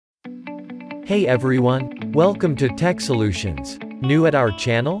Hey everyone, welcome to Tech Solutions. New at our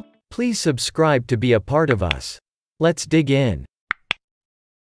channel? Please subscribe to be a part of us. Let's dig in.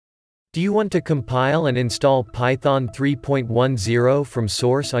 Do you want to compile and install Python 3.10 from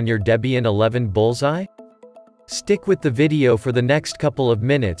source on your Debian 11 Bullseye? Stick with the video for the next couple of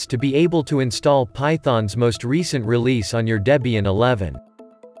minutes to be able to install Python's most recent release on your Debian 11.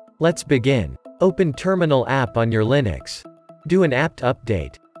 Let's begin. Open Terminal app on your Linux. Do an apt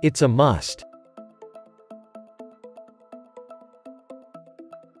update. It's a must.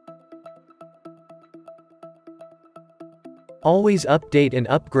 Always update and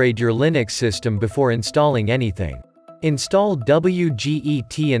upgrade your Linux system before installing anything. Install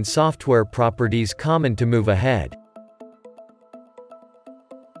wget and software properties common to move ahead.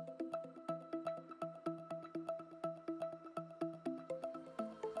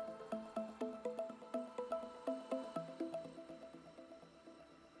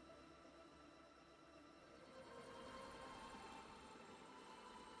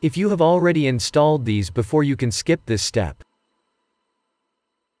 If you have already installed these before, you can skip this step.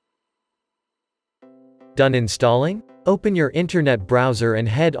 Done installing? Open your internet browser and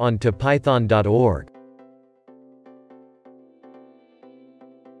head on to python.org.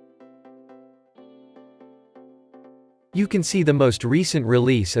 You can see the most recent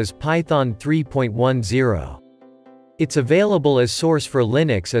release as Python 3.10. It's available as source for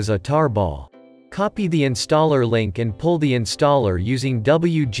Linux as a tarball. Copy the installer link and pull the installer using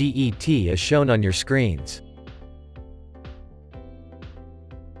wget as shown on your screens.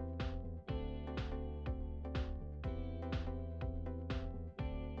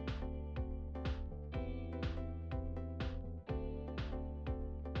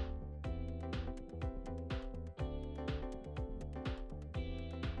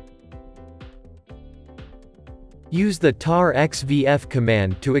 Use the tar xvf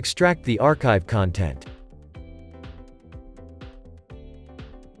command to extract the archive content.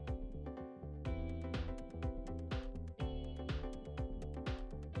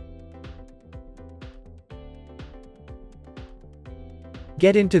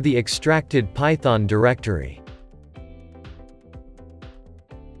 Get into the extracted Python directory.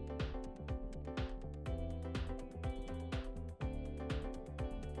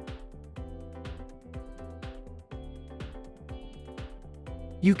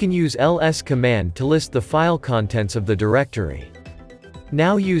 You can use ls command to list the file contents of the directory.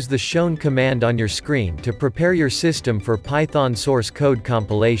 Now use the shown command on your screen to prepare your system for Python source code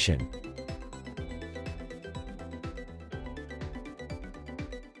compilation.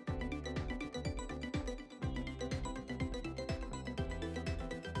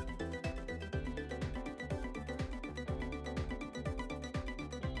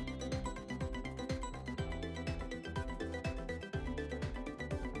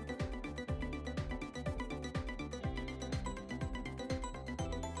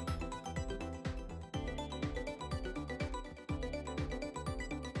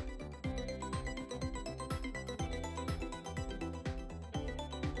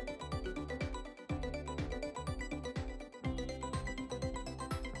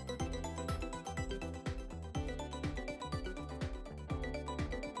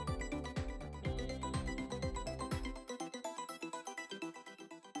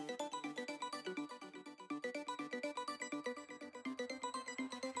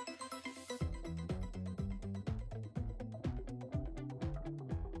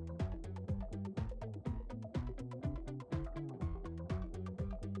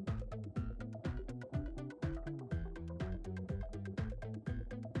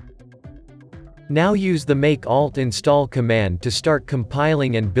 Now use the make altinstall command to start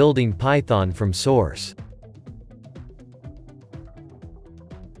compiling and building Python from source.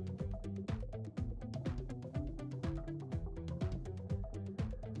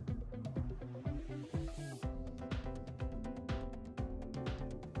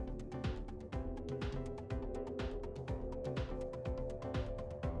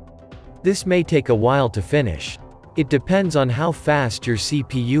 This may take a while to finish. It depends on how fast your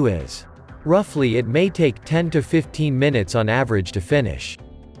CPU is. Roughly, it may take 10 to 15 minutes on average to finish.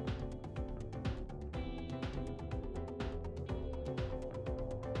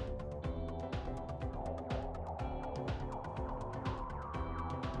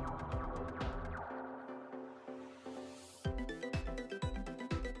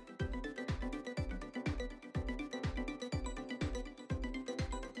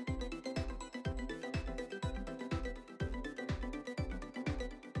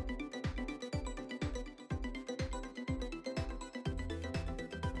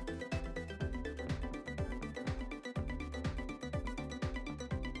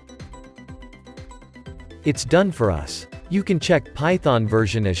 It's done for us. You can check Python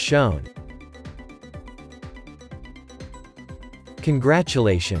version as shown.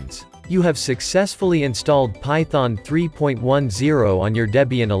 Congratulations! You have successfully installed Python 3.10 on your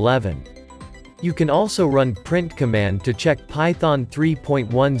Debian 11. You can also run print command to check Python 3.10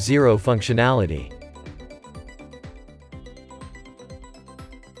 functionality.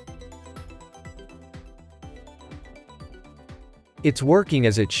 It's working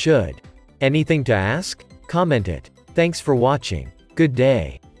as it should. Anything to ask? Comment it. Thanks for watching. Good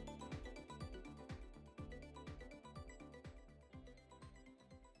day.